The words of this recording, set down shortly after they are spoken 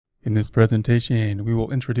In this presentation, we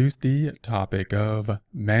will introduce the topic of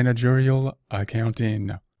managerial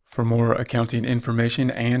accounting. For more accounting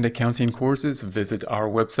information and accounting courses, visit our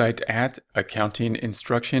website at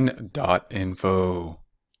accountinginstruction.info.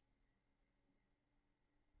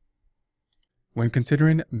 When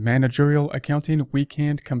considering managerial accounting, we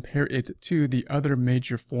can compare it to the other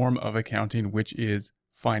major form of accounting, which is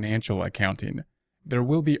financial accounting. There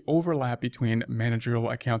will be overlap between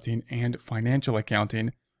managerial accounting and financial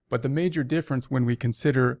accounting, but the major difference when we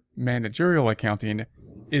consider managerial accounting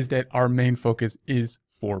is that our main focus is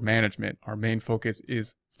for management. Our main focus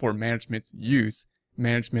is for management's use,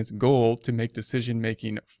 management's goal to make decision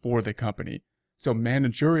making for the company. So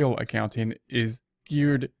managerial accounting is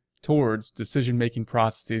geared towards decision making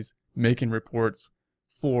processes, making reports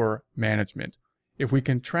for management. If we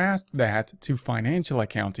contrast that to financial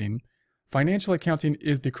accounting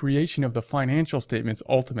is the creation of the financial statements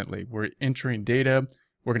ultimately. We're entering data.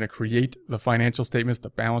 We're going to create the financial statements,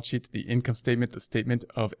 the balance sheet, the income statement, the statement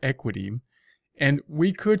of equity. And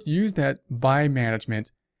we could use that by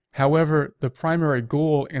management. However, the primary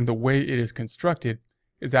goal and the way it is constructed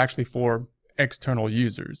is actually for external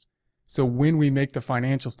users. So when we make the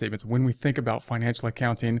financial statements, when we think about financial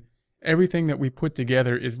accounting, everything that we put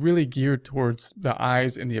together is really geared towards the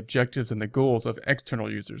eyes and the objectives and the goals of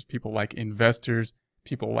external users, people like investors,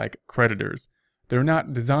 people like creditors. They're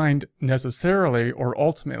not designed necessarily or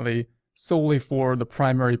ultimately solely for the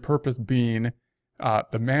primary purpose being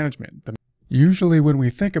the management. Usually when we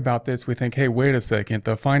think about this, we think, hey, wait a second,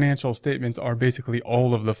 the financial statements are basically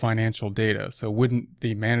all of the financial data. So wouldn't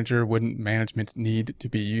management need to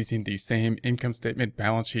be using the same income statement,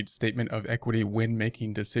 balance sheet, statement of equity when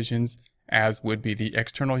making decisions as would be the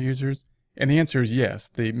external users? And the answer is yes,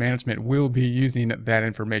 the management will be using that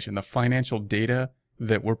information. The financial data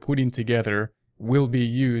that we're putting together will be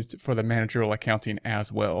used for the managerial accounting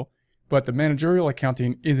as well. But the managerial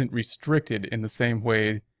accounting isn't restricted in the same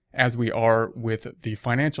way as we are with the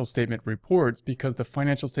financial statement reports, because the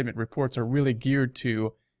financial statement reports are really geared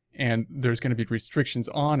to, and there's going to be restrictions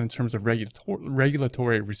on in terms of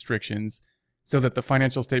regulatory restrictions, so that the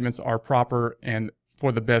financial statements are proper and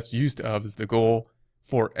for the best use of is the goal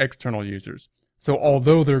for external users. So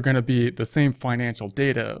although they're going to be the same financial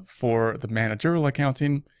data for the managerial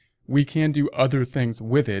accounting, we can do other things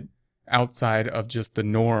with it outside of just the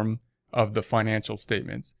norm of the financial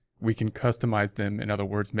statements. We can customize them, in other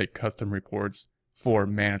words, make custom reports for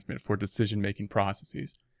management, for decision-making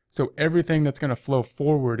processes. So everything that's going to flow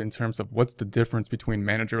forward in terms of what's the difference between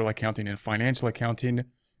managerial accounting and financial accounting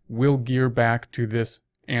will gear back to this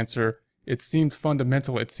answer. It seems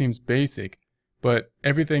fundamental, it seems basic, but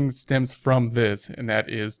everything stems from this, and that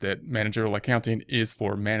is that managerial accounting is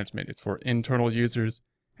for management. It's for internal users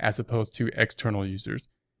as opposed to external users.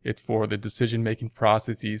 It's for the decision-making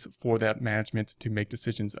processes for that management to make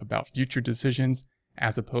decisions about future decisions,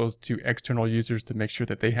 as opposed to external users to make sure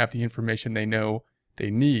that they have the information they know they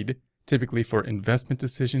need, typically for investment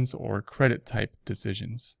decisions or credit type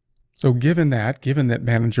decisions. So given that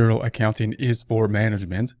managerial accounting is for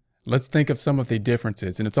management, let's think of some of the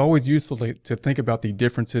differences. And it's always useful to think about the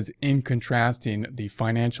differences in contrasting the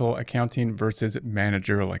financial accounting versus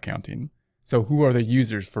managerial accounting. So who are the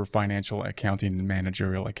users for financial accounting and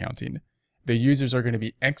managerial accounting? The users are going to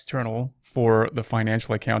be external for the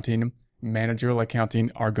financial accounting. Managerial accounting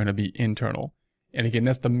are going to be internal. And again,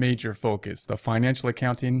 that's the major focus. The financial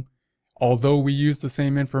accounting, although we use the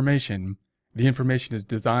same information, the information is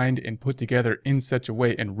designed and put together in such a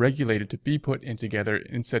way and regulated to be put in together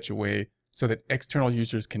in such a way so that external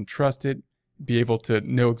users can trust it, be able to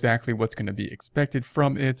know exactly what's going to be expected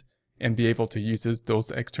from it, and be able to use those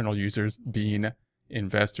external users being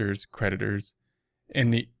investors, creditors. In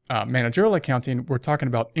the managerial accounting, we're talking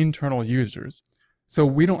about internal users. So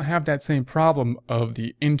we don't have that same problem of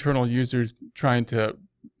the internal users trying to,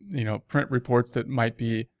 print reports that might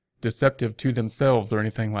be deceptive to themselves or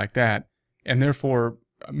anything like that. And therefore,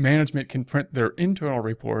 management can print their internal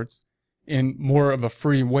reports in more of a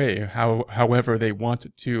free way, however they want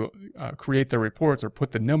to create the reports or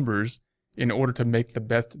put the numbers in order to make the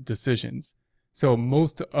best decisions. So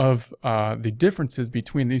most of the differences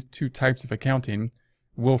between these two types of accounting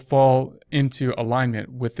will fall into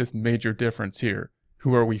alignment with this major difference here.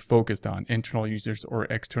 Who are we focused on, internal users or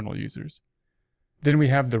external users? Then we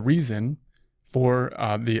have the reason for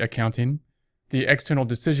the accounting. The external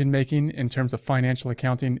decision making in terms of financial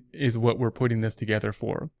accounting is what we're putting this together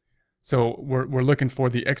for. So we're looking for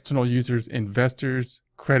the external users, investors,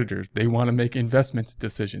 creditors. They want to make investment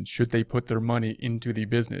decisions. Should they put their money into the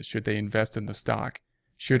business? Should they invest in the stock?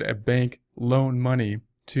 Should a bank loan money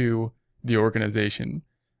to the organization?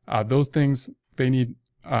 Those things, they need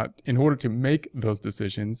in order to make those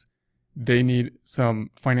decisions, they need some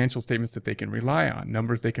financial statements that they can rely on,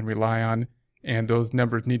 numbers they can rely on, and those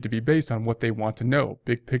numbers need to be based on what they want to know.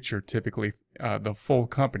 Big picture, typically the full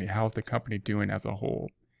company. How's the company doing as a whole?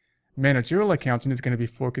 Managerial accounting is going to be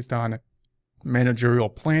focused on managerial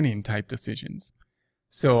planning type decisions.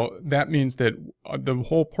 So that means that the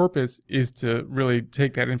whole purpose is to really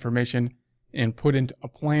take that information and put into a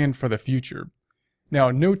plan for the future.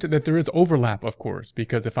 Now, note that there is overlap, of course,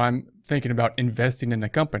 because if I'm thinking about investing in a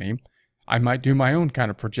company, I might do my own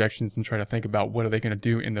kind of projections and try to think about what are they going to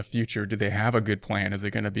do in the future. Do they have a good plan? Is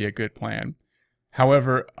it going to be a good plan?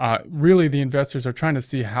 However, really the investors are trying to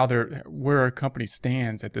see where a company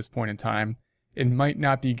stands at this point in time. It might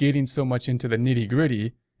not be getting so much into the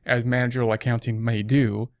nitty-gritty as managerial accounting may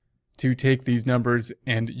do, to take these numbers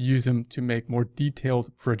and use them to make more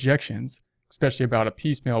detailed projections, especially about a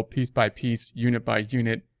piecemeal, piece by piece, unit by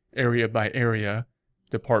unit, area by area,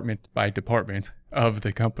 department by department of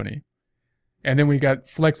the company. And then we got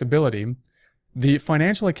flexibility. The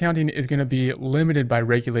financial accounting is going to be limited by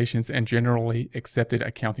regulations and generally accepted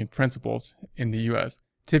accounting principles in the US.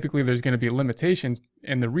 Typically, there's going to be limitations,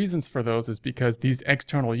 and the reasons for those is because these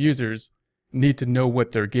external users need to know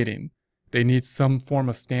what they're getting. They need some form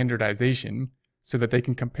of standardization so that they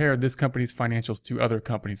can compare this company's financials to other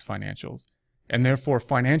companies' financials. And therefore,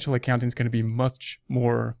 financial accounting is going to be much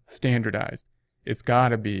more standardized. It's got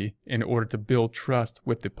to be in order to build trust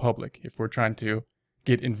with the public. If we're trying to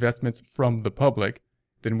get investments from the public,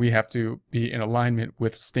 then we have to be in alignment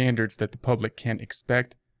with standards that the public can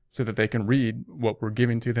expect so that they can read what we're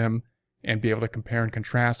giving to them and be able to compare and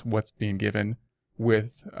contrast what's being given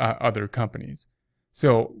with other companies.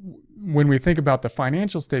 So when we think about the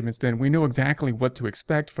financial statements, then we know exactly what to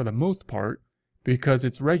expect for the most part because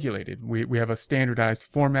it's regulated. We have a standardized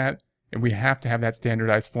format, and we have to have that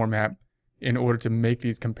standardized format in order to make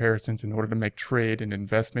these comparisons, in order to make trade and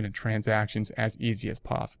investment and transactions as easy as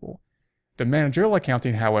possible. The managerial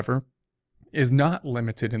accounting, however, is not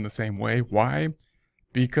limited in the same way. Why?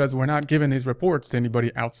 Because we're not giving these reports to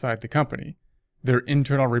anybody outside the company. They're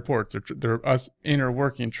internal reports. They're us inner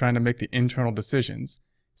working, trying to make the internal decisions.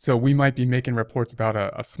 So we might be making reports about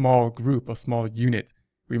a small group, a small unit.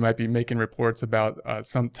 We might be making reports about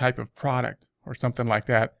some type of product or something like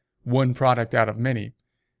that, one product out of many.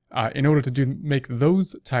 In order to make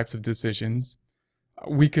those types of decisions,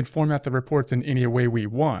 we could format the reports in any way we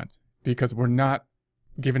want because we're not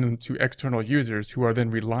giving them to external users who are then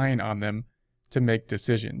relying on them to make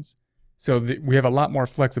decisions. So we have a lot more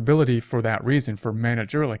flexibility for that reason for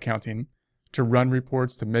managerial accounting, to run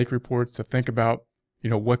reports, to make reports, to think about,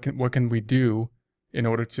 what can we do in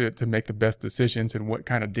order to make the best decisions, and what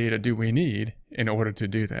kind of data do we need in order to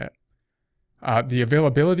do that. The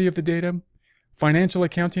availability of the data. Financial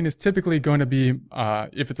accounting is typically going to be,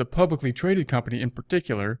 if it's a publicly traded company in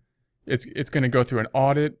particular, it's going to go through an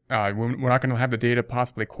audit. We're not going to have the data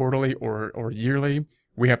possibly quarterly or yearly.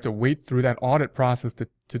 We have to wait through that audit process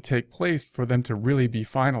to take place for them to really be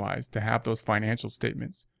finalized, to have those financial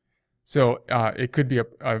statements. So it could be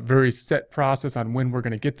a very set process on when we're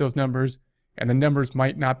going to get those numbers, and the numbers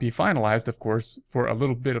might not be finalized, of course, for a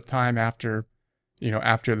little bit of time after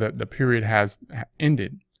the period has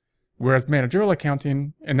ended. Whereas managerial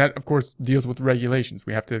accounting, and that of course deals with regulations.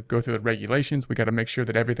 We have to go through the regulations. We got to make sure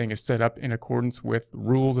that everything is set up in accordance with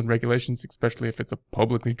rules and regulations, especially if it's a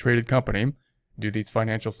publicly traded company. Do these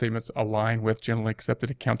financial statements align with generally accepted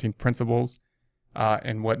accounting principles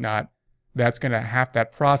and whatnot? That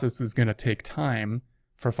process is going to take time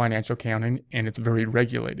for financial accounting, and it's very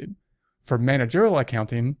regulated. For managerial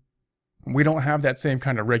accounting, we don't have that same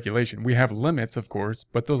kind of regulation. We have limits, of course,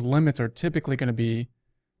 but those limits are typically going to be,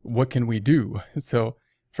 what can we do? So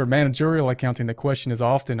for managerial accounting, the question is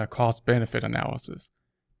often a cost-benefit analysis.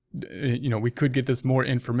 We could get this more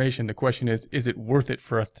information. The question is it worth it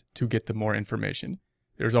for us to get the more information?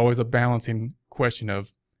 There's always a balancing question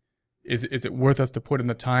of, is it worth us to put in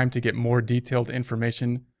the time to get more detailed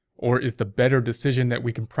information, or is the better decision that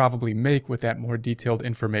we can probably make with that more detailed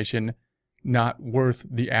information not worth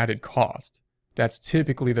the added cost? That's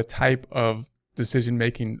typically the type of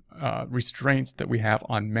decision-making restraints that we have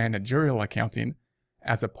on managerial accounting,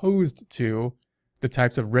 as opposed to the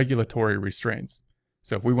types of regulatory restraints.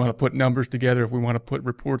 So if we want to put numbers together, if we want to put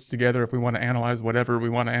reports together, if we want to analyze whatever we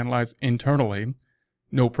want to analyze internally,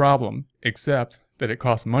 no problem, except that it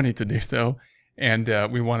costs money to do so, and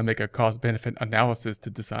we want to make a cost-benefit analysis to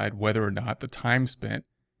decide whether or not the time spent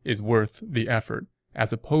is worth the effort,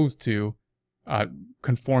 as opposed to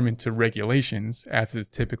conforming to regulations, as is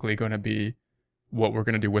typically going to be what we're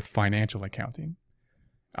going to do with financial accounting.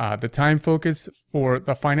 The time focus for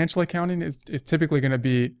the financial accounting is typically going to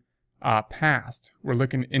be past. We're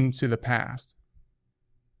looking into the past.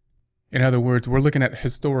 In other words, we're looking at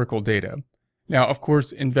historical data. Now, of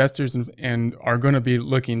course, investors and are going to be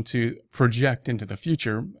looking to project into the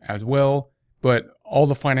future as well, but all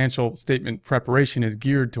the financial statement preparation is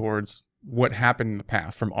geared towards what happened in the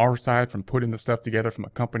past. From our side, from putting the stuff together from a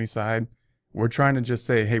company side, we're trying to just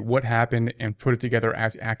say, hey, what happened, and put it together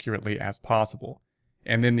as accurately as possible.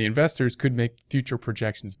 And then the investors could make future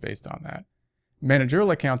projections based on that.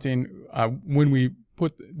 Managerial accounting, when we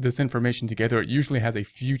put this information together, it usually has a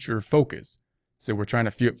future focus. So we're trying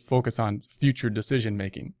to focus on future decision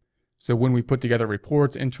making. So when we put together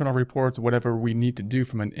reports, internal reports, whatever we need to do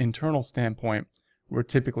from an internal standpoint, we're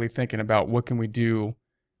typically thinking about what can we do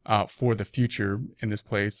for the future in this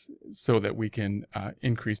place so that we can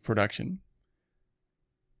increase production.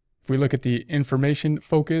 If we look at the information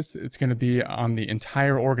focus, it's going to be on the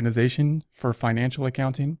entire organization for financial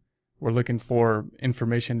accounting. We're looking for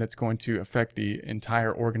information that's going to affect the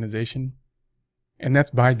entire organization. And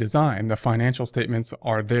that's by design. The financial statements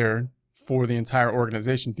are there for the entire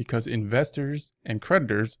organization because investors and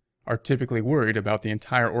creditors are typically worried about the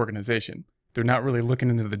entire organization. They're not really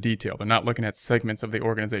looking into the detail. They're not looking at segments of the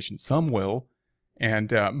organization. Some will,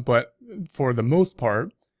 but for the most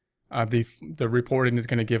part, the reporting is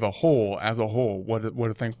going to give a whole. What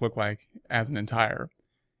do things look like as an entire?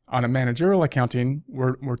 On a managerial accounting,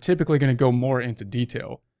 we're typically going to go more into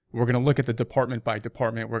detail. We're going to look at the department by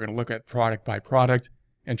department. We're going to look at product by product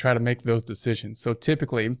and try to make those decisions. So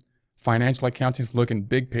typically, financial accounting is looking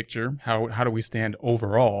big picture. How do we stand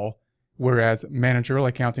overall? Whereas managerial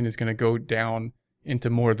accounting is going to go down into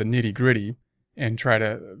more of the nitty gritty and try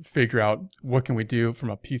to figure out what can we do from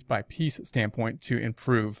a piece by piece standpoint to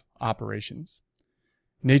improve operations.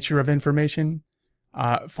 Nature of information.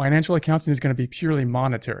 Financial accounting is going to be purely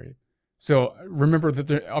monetary. So remember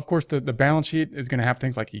that, of course, the balance sheet is going to have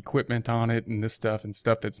things like equipment on it and this stuff and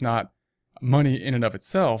stuff that's not money in and of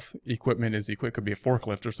itself. Equipment could be a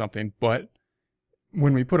forklift or something, but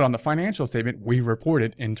when we put it on the financial statement, we report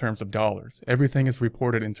it in terms of dollars. Everything is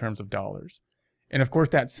reported in terms of dollars. And of course,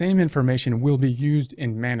 that same information will be used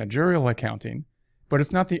in managerial accounting, but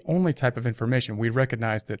it's not the only type of information. We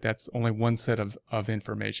recognize that that's only one set of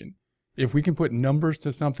information. If we can put numbers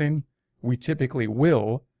to something, we typically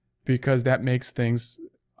will, because that makes things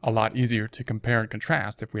a lot easier to compare and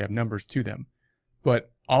contrast if we have numbers to them.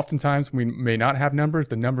 But oftentimes we may not have numbers.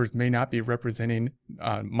 The numbers may not be representing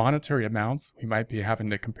monetary amounts. We might be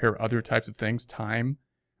having to compare other types of things, time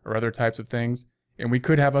or other types of things. And we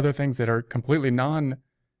could have other things that are completely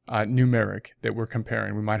non-numeric that we're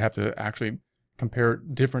comparing. We might have to actually compare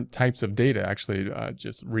different types of data, actually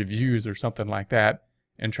just reviews or something like that,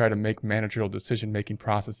 and try to make managerial decision-making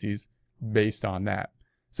processes based on that.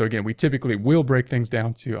 So again, we typically will break things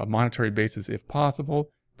down to a monetary basis if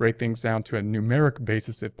possible, break things down to a numeric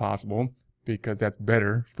basis if possible, because that's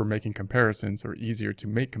better for making comparisons or easier to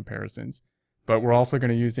make comparisons. But we're also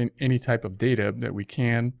going to use any type of data that we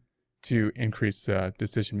can to increase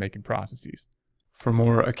decision-making processes. For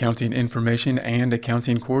more accounting information and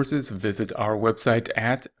accounting courses, visit our website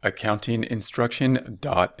at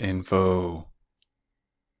accountinginstruction.info.